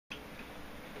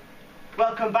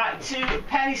Welcome back to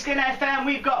Penistone FM.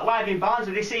 We've got live in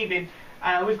Barnsley this evening.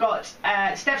 We've got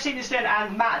Steph Stephenson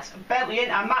and Matt Bentley in,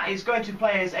 and Matt is going to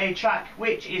play us a track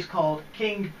which is called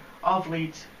King of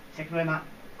Leeds. Take it away, Matt.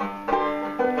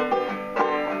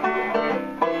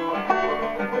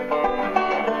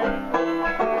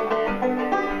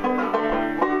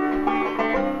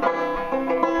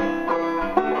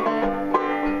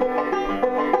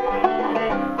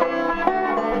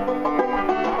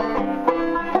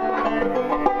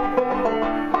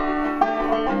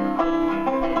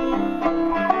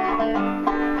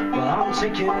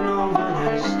 Taking over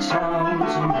this town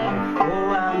tonight.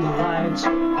 Oh, and the lights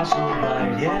are so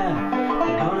bright, yeah,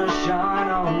 they're gonna shine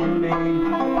on me.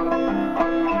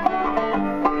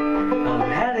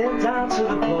 I'm heading down to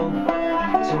the pub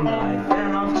tonight,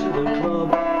 then off to the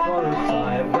club for a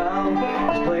fight. Well,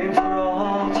 it's playing for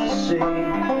all to see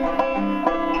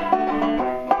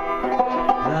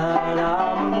that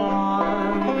I'm the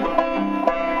one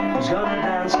who's gonna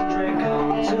dance and drink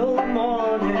until the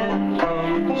morning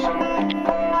comes.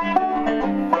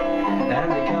 And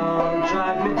they can't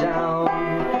drag me down.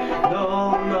 No,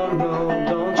 no, no,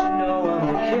 don't you know I'm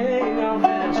the king of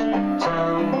this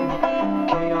town?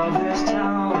 King of this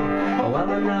town. Well, I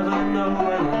never know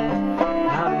when I've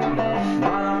had enough.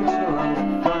 Not until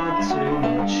I've had too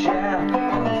much, yeah, and I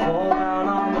fall down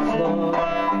on the floor.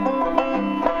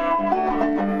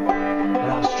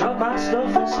 And I strut my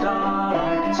stuff and start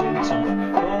acting tough.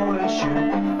 Go and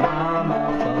shoot my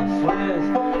mouth off with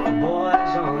the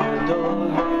boys on the door.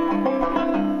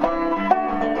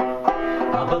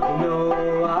 But they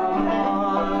know I'm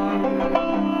one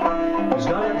who's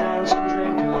gonna dance and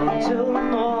drink until the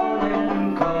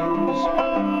morning comes.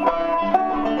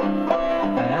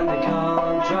 And they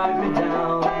can't drag me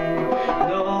down.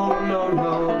 No, no,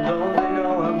 no, don't they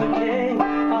know I'm the king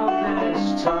of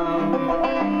this town?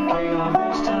 King of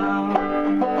this town.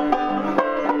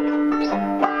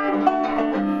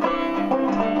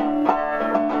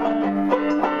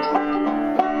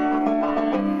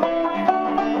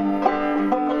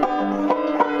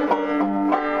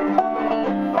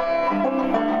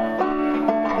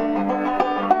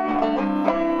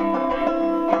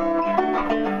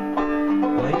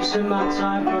 In my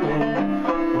time running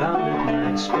round at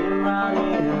night, spin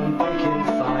riding and picking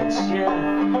fights, yeah,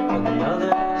 but the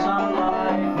others aren't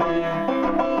like me.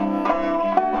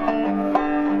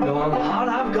 No, I'm hard,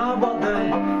 I've got what the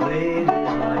ladies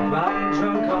like, riding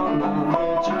drunk on my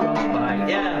motocross bike,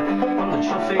 yeah, I'm the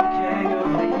traffic king of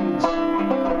Leeds.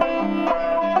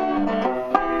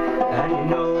 And you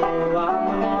know I'm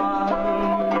the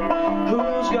one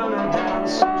who's gonna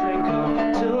dance and drink up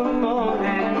till the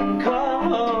morning comes.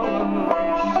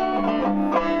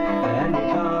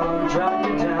 Drag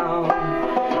me down.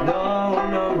 No,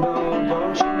 no, no,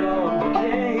 don't you know I'm the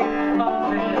king of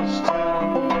this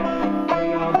town?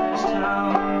 King of this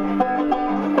town.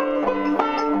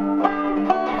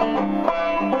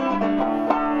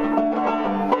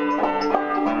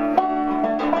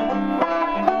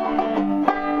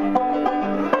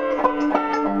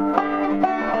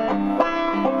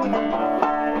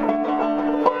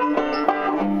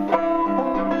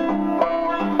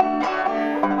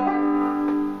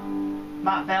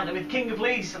 Matt Bentley with King of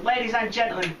Leeds. Ladies and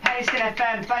gentlemen, Penistone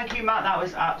FM, thank you, Matt, that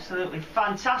was absolutely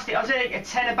fantastic. I was a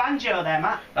tenor banjo there,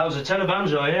 Matt. That was a tenor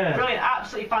banjo, yeah. Brilliant,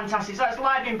 absolutely fantastic. So that's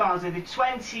live in Barnsley, the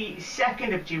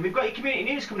 22nd of June. We've got your community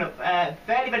news coming up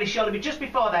very, very shortly, but just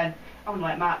before then, I'm going to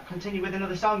let Matt continue with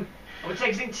another song. We'll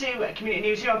take us into community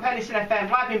news here on Penistone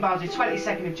FM, live in Barnsley,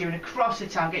 22nd of June, across the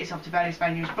town. Get yourself to various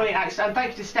venues. Brilliant acts. And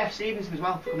thank you to Steph Stephenson as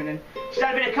well for coming in. She's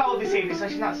had a bit of cold this evening, so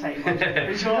she's not saying much.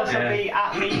 But she'll also be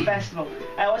at the festival.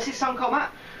 What's this song called,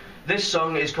 Matt? This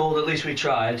song is called At Least We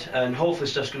Tried, and hopefully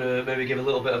Steph's going to maybe give a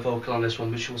little bit of vocal on this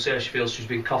one, but she'll say how she feels. She's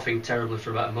been coughing terribly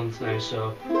for about a month now,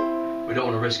 so we don't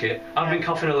want to risk it. I've been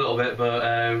coughing a little bit, but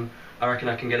I reckon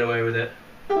I can get away with it.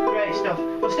 Great stuff.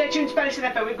 Well, stay tuned to Penistone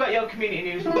FM. We've got your community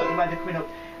news, we've got the weather coming up,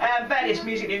 various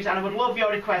music news, and I would love your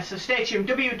requests, so stay tuned.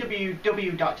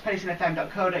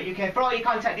 www.penistonefm.co.uk for all your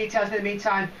contact details. In the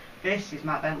meantime, this is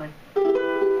Matt Bentley.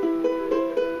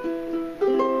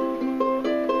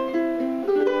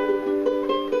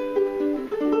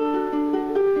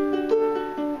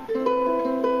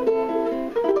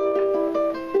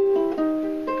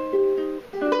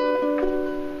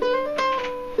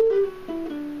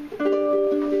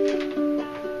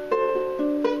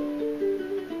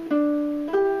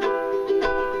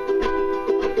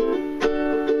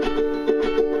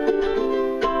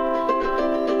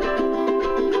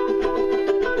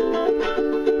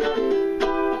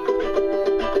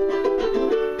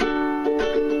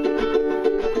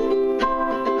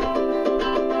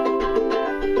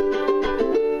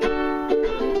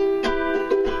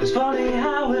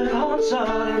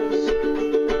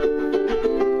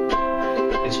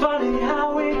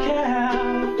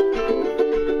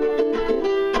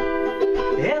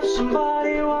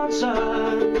 somebody wants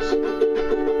us.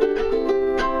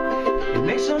 It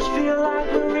makes us feel like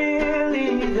we're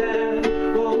really there.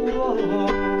 Whoa, whoa, whoa.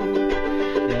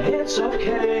 Yeah, it's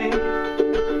okay.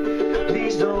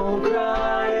 Please don't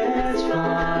cry, it's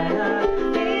fine. At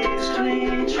least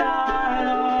we tried.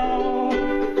 Oh,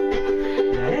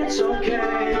 yeah, it's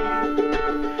okay.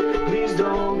 Please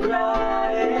don't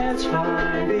cry, it's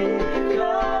fine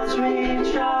because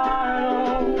we tried.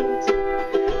 Oh,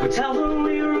 we tell them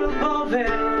we're above it,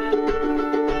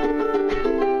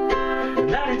 and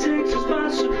that it takes us by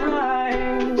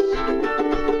surprise.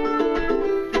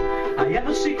 Yeah,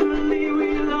 but secretly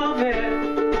we love it,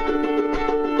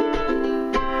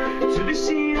 to be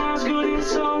seen as good in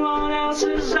someone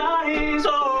else's eyes.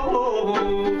 Oh,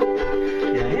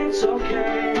 yeah, it's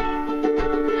okay.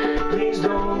 Please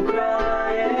don't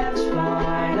cry, it's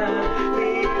fine. At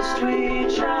least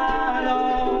we tried.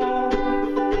 Oh,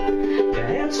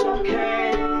 yeah, it's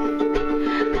okay.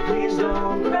 Please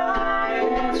don't cry,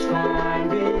 it's fine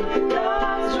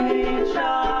because we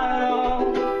tried.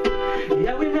 Oh,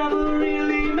 yeah, we never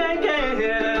really make it.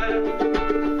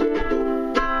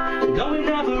 No, we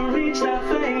never reach that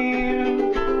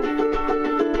fame.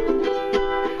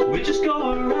 We just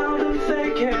go around and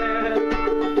fake it.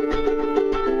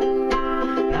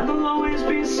 And there'll always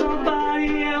be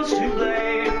somebody else to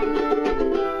blame.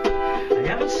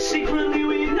 Yeah, but secretly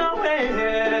we know it.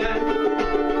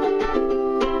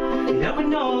 Yeah, we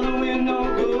know that we're no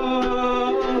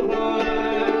good.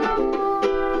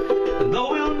 And though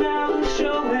we'll never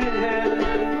show it,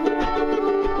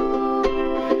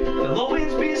 there'll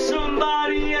always be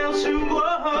somebody else who would.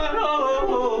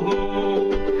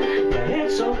 Yeah,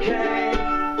 it's okay.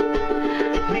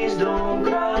 Please don't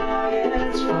cry,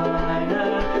 it's fine.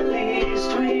 At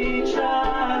least we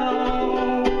tried.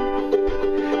 Oh,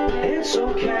 it's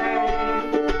okay.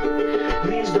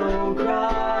 Please don't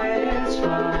cry, it's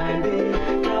fine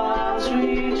because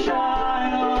we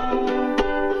tried. Oh,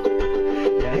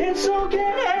 yeah, it's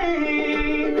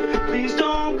okay. Please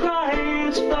don't cry,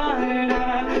 it's fine.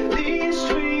 At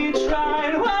least we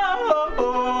tried.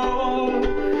 Oh,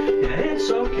 yeah, it's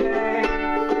okay.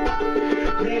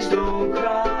 Please don't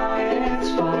cry, it's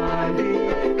fine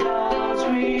because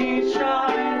we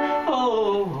tried.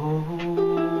 Oh.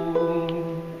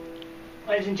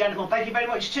 Ladies and gentlemen, thank you very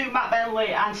much to Matt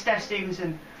Bentley and Steph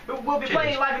Stephenson. We'll be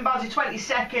playing live in Barnsley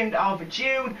 22nd of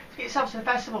June. Get yourself to the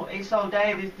festival, it's all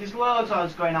day, there's loads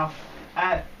going off.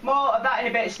 More of that in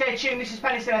a bit, stay tuned. This is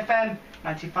Penistone FM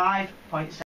 95.7.